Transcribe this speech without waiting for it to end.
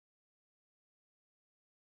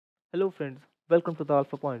Hello friends, welcome to the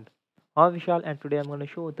Alpha Point. I'm Vishal and today I'm going to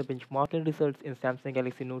show the benchmarking results in Samsung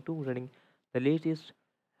Galaxy Note 2 running the latest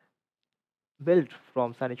build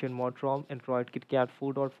from CyanogenMod ROM Android KitKat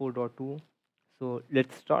 4.4.2. So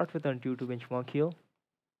let's start with Antutu benchmark here.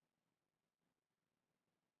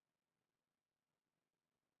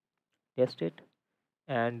 Test it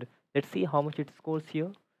and let's see how much it scores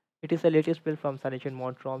here. It is the latest build from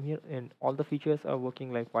CyanogenMod ROM here and all the features are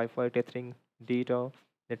working like Wi-Fi, tethering, data,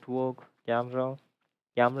 network, camera.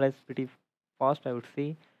 Camera is pretty fast, I would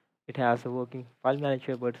say. It has a working file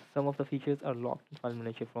manager, but some of the features are locked in file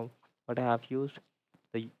manager from what I have used.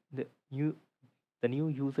 The new the new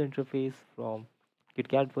user interface from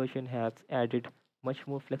KitKat version has added much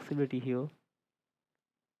more flexibility here.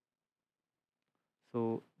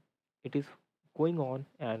 So it is going on,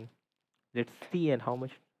 and let's see and how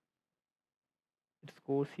much it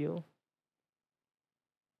scores here.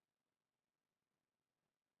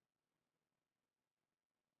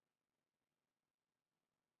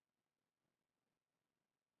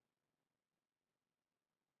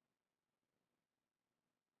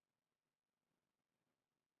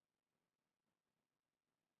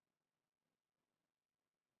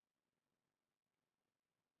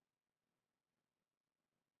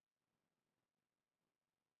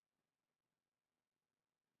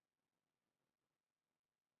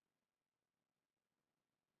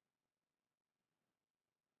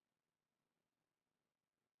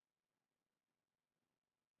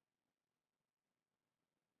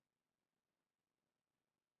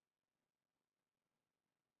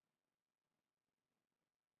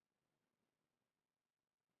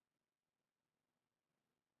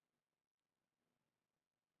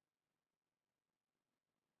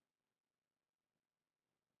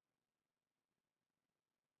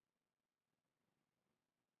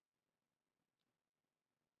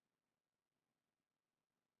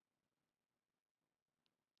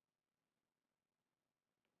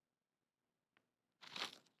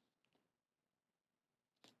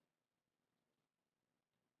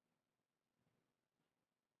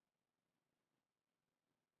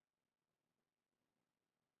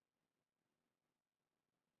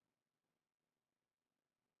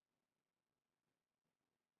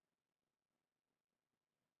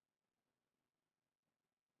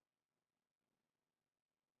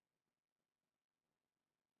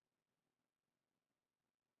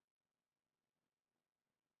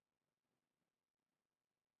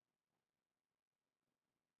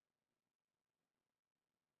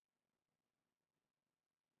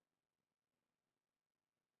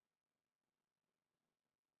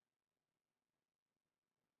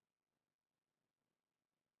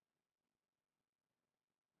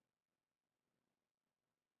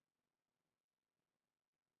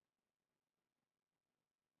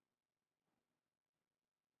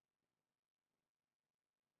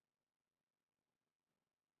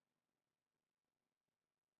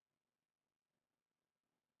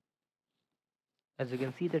 As you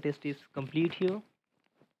can see, the test is complete here.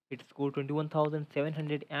 It scored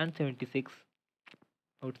 21,776.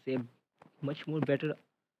 I would say much more better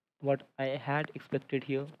what I had expected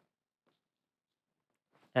here,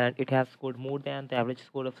 and it has scored more than the average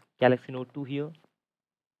score of Galaxy Note 2 here.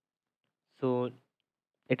 So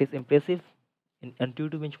it is impressive in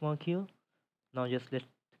Antutu benchmark here. Now just let's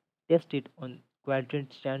test it on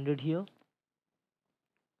Quadrant standard here.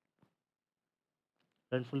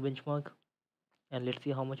 Run full benchmark and let's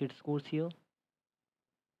see how much it scores here.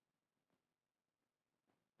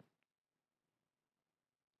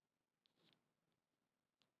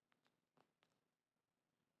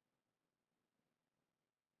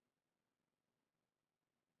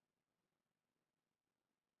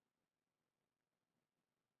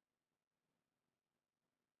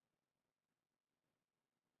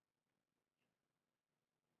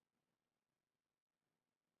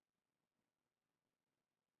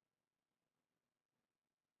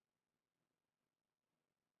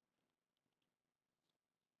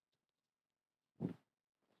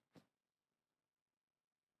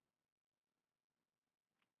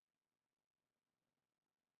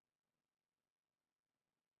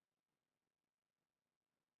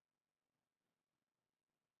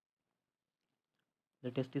 The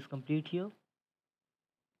test is complete here.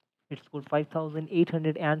 It scored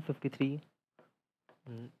 5,853.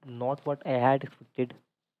 Not what I had expected.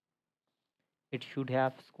 It should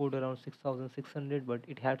have scored around 6,600, but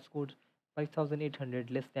it had scored 5,800,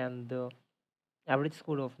 less than the average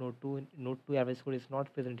score of Note 2. Note 2 average score is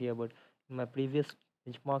not present here, but in my previous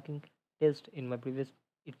benchmarking test,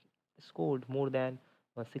 it scored more than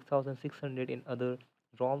 6,600 in other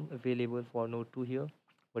ROM available for Note 2 here.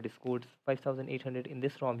 but it scored 5800 in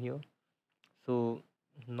this ROM here. So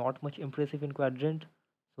not much impressive in Quadrant.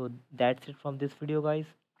 So that's it from this video, guys.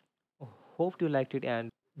 Hope you liked it, and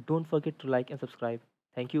don't forget to like and subscribe.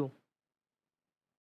 Thank you.